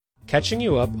catching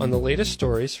you up on the latest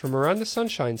stories from around the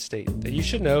Sunshine State that you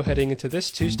should know heading into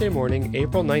this Tuesday morning,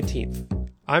 April 19th.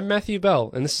 I'm Matthew Bell,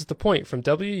 and this is The Point from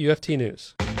WFT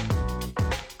News.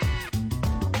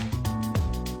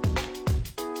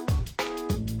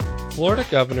 Florida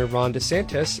Governor Ron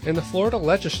DeSantis and the Florida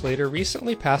legislature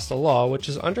recently passed a law which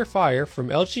is under fire from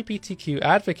LGBTQ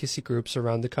advocacy groups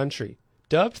around the country.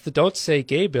 Dubbed the Don't Say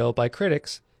Gay Bill by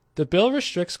critics, the bill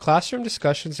restricts classroom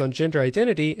discussions on gender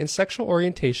identity and sexual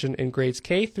orientation in grades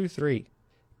K through 3.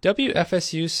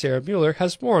 WFSU's Sarah Mueller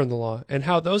has more on the law and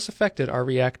how those affected are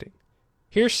reacting.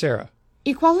 Here's Sarah.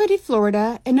 Equality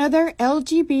Florida and other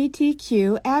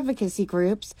LGBTQ advocacy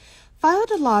groups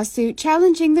filed a lawsuit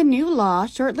challenging the new law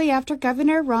shortly after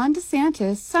Governor Ron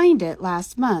DeSantis signed it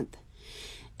last month.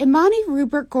 Imani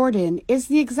Rupert-Gordon is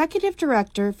the executive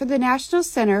director for the National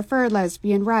Center for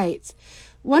Lesbian Rights,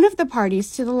 one of the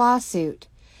parties to the lawsuit.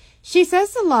 She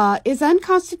says the law is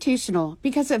unconstitutional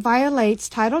because it violates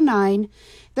Title IX,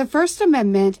 the First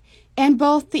Amendment, and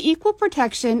both the equal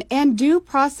protection and due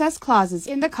process clauses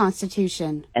in the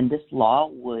Constitution. And this law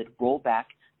would roll back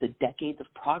the decades of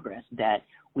progress that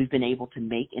we've been able to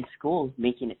make in schools,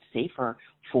 making it safer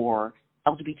for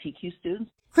LGBTQ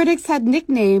students. Critics had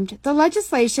nicknamed the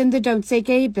legislation the Don't Say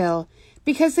Gay Bill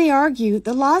because they argue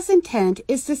the law's intent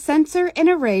is to censor and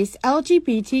erase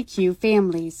LGBTQ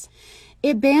families.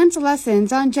 It bans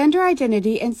lessons on gender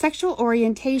identity and sexual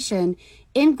orientation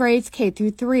in grades K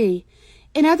through 3.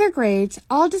 In other grades,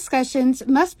 all discussions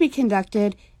must be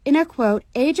conducted in a, quote,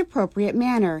 age-appropriate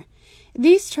manner.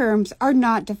 These terms are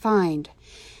not defined.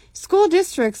 School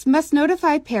districts must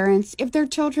notify parents if their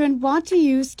children want to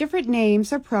use different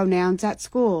names or pronouns at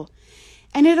school,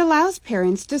 and it allows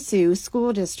parents to sue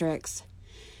school districts.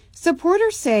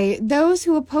 Supporters say those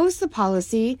who oppose the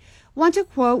policy want to,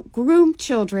 quote, groom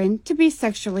children to be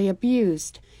sexually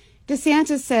abused.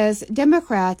 DeSantis says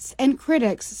Democrats and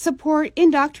critics support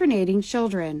indoctrinating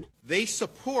children. They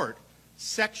support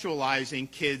sexualizing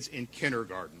kids in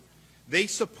kindergarten. They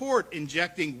support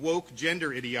injecting woke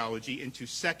gender ideology into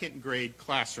second grade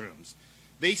classrooms.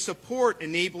 They support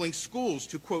enabling schools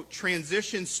to, quote,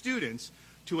 transition students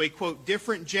to a, quote,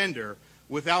 different gender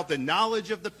without the knowledge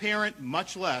of the parent,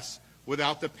 much less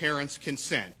without the parent's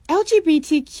consent.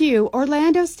 LGBTQ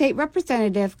Orlando State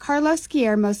Representative Carlos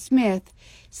Guillermo Smith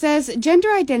says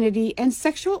gender identity and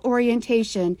sexual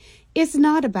orientation is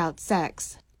not about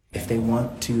sex. If they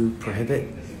want to prohibit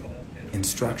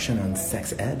instruction on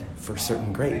sex ed for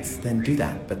certain grades, then do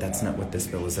that. But that's not what this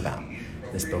bill is about.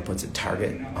 This bill puts a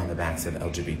target on the backs of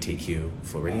LGBTQ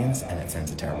Floridians, and it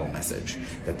sends a terrible message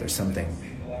that there's something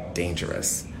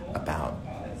dangerous about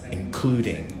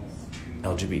including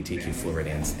LGBTQ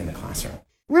Floridians in the classroom.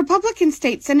 Republican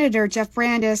State Senator Jeff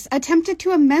Brandes attempted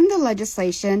to amend the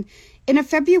legislation in a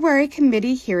February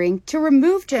committee hearing to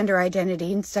remove gender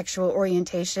identity and sexual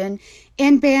orientation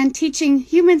and ban teaching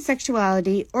human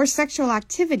sexuality or sexual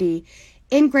activity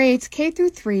in grades K through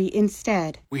 3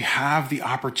 instead. We have the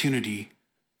opportunity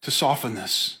to soften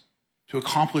this, to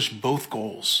accomplish both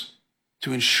goals,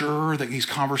 to ensure that these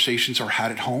conversations are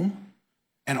had at home,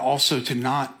 and also to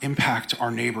not impact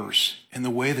our neighbors in the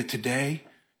way that today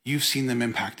you've seen them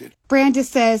impacted. Brandes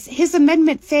says his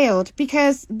amendment failed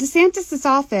because DeSantis'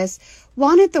 office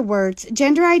wanted the words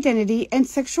gender identity and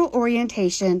sexual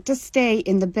orientation to stay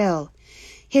in the bill.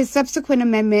 His subsequent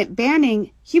amendment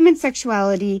banning human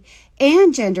sexuality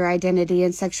and gender identity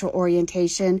and sexual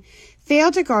orientation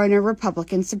failed to garner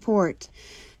Republican support.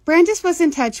 Brandes was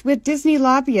in touch with Disney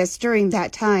lobbyists during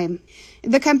that time.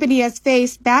 The company has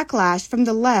faced backlash from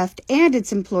the left and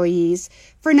its employees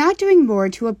for not doing more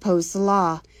to oppose the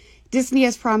law. Disney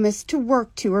has promised to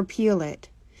work to repeal it.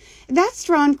 That's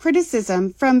drawn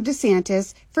criticism from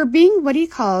DeSantis for being what he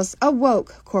calls a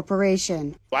woke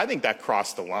corporation. I think that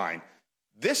crossed the line.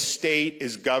 This state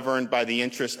is governed by the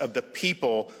interests of the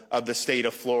people of the state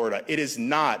of Florida. It is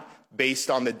not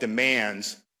based on the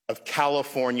demands of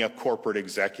California corporate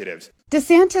executives.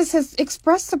 DeSantis has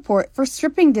expressed support for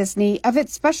stripping Disney of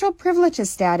its special privileges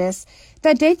status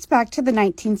that dates back to the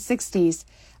 1960s,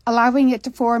 allowing it to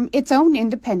form its own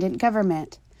independent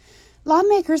government.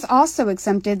 Lawmakers also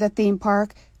exempted the theme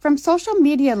park from social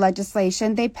media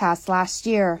legislation they passed last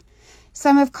year.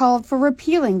 Some have called for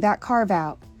repealing that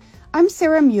carve-out. I'm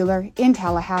Sarah Mueller in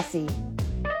Tallahassee.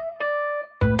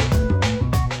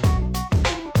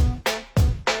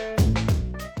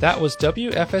 That was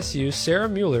WFSU's Sarah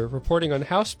Mueller reporting on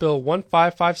House Bill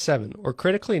 1557, or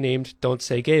critically named Don't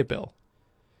Say Gay Bill.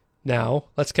 Now,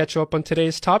 let's catch up on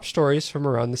today's top stories from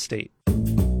around the state.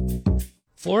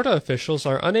 Florida officials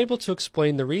are unable to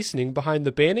explain the reasoning behind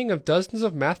the banning of dozens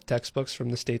of math textbooks from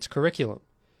the state's curriculum.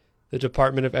 The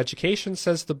Department of Education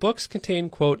says the books contain,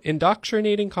 quote,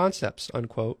 indoctrinating concepts,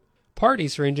 unquote.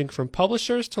 Parties ranging from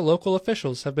publishers to local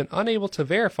officials have been unable to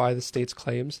verify the state's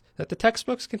claims that the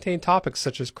textbooks contain topics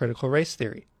such as critical race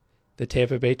theory. The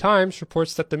Tampa Bay Times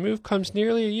reports that the move comes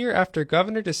nearly a year after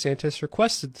Governor DeSantis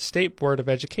requested the State Board of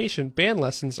Education ban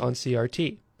lessons on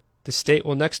CRT. The state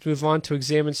will next move on to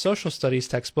examine social studies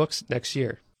textbooks next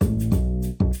year.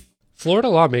 Florida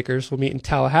lawmakers will meet in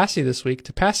Tallahassee this week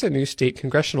to pass a new state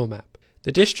congressional map.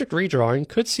 The district redrawing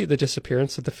could see the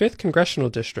disappearance of the 5th Congressional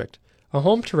District, a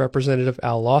home to Representative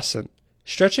Al Lawson.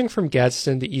 Stretching from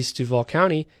Gadsden to East Duval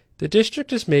County, the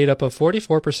district is made up of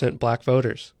 44% black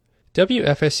voters.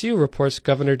 WFSU reports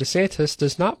Governor DeSantis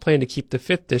does not plan to keep the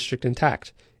 5th district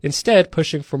intact, instead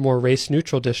pushing for more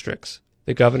race-neutral districts.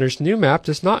 The governor's new map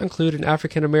does not include an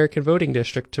African American voting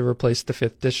district to replace the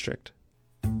 5th district.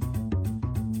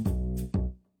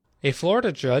 A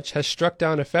Florida judge has struck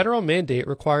down a federal mandate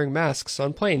requiring masks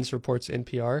on planes, reports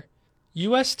NPR.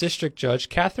 U.S. District Judge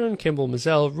Catherine Kimball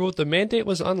Mizell ruled the mandate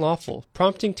was unlawful,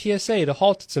 prompting TSA to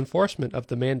halt its enforcement of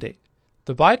the mandate.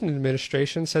 The Biden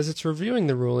administration says it's reviewing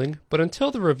the ruling, but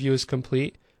until the review is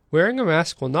complete, wearing a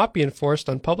mask will not be enforced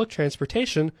on public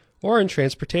transportation or in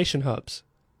transportation hubs.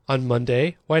 On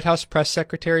Monday, White House Press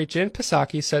Secretary Jen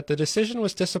Psaki said the decision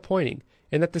was disappointing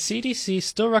and that the CDC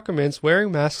still recommends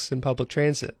wearing masks in public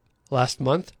transit. Last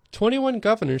month, 21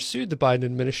 governors sued the Biden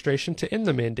administration to end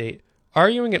the mandate,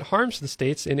 arguing it harms the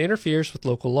states and interferes with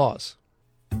local laws.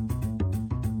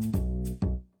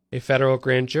 A federal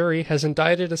grand jury has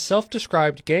indicted a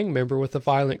self-described gang member with a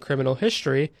violent criminal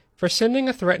history for sending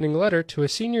a threatening letter to a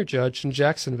senior judge in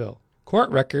Jacksonville. Court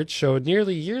records show a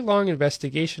nearly year-long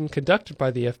investigation conducted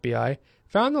by the FBI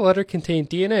found the letter contained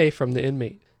DNA from the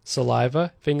inmate.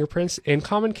 Saliva, fingerprints, and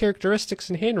common characteristics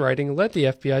in handwriting led the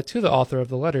FBI to the author of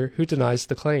the letter, who denies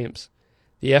the claims.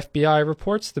 The FBI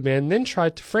reports the man then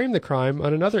tried to frame the crime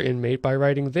on another inmate by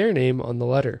writing their name on the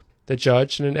letter. The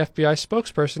judge and an FBI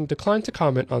spokesperson declined to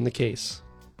comment on the case.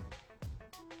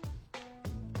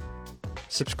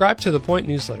 Subscribe to The Point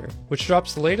newsletter, which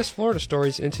drops the latest Florida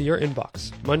stories into your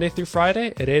inbox, Monday through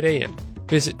Friday at 8 a.m.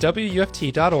 Visit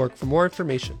WUFT.org for more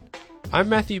information. I'm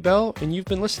Matthew Bell, and you've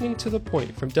been listening to The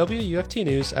Point from WUFT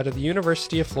News out of the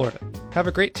University of Florida. Have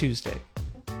a great Tuesday.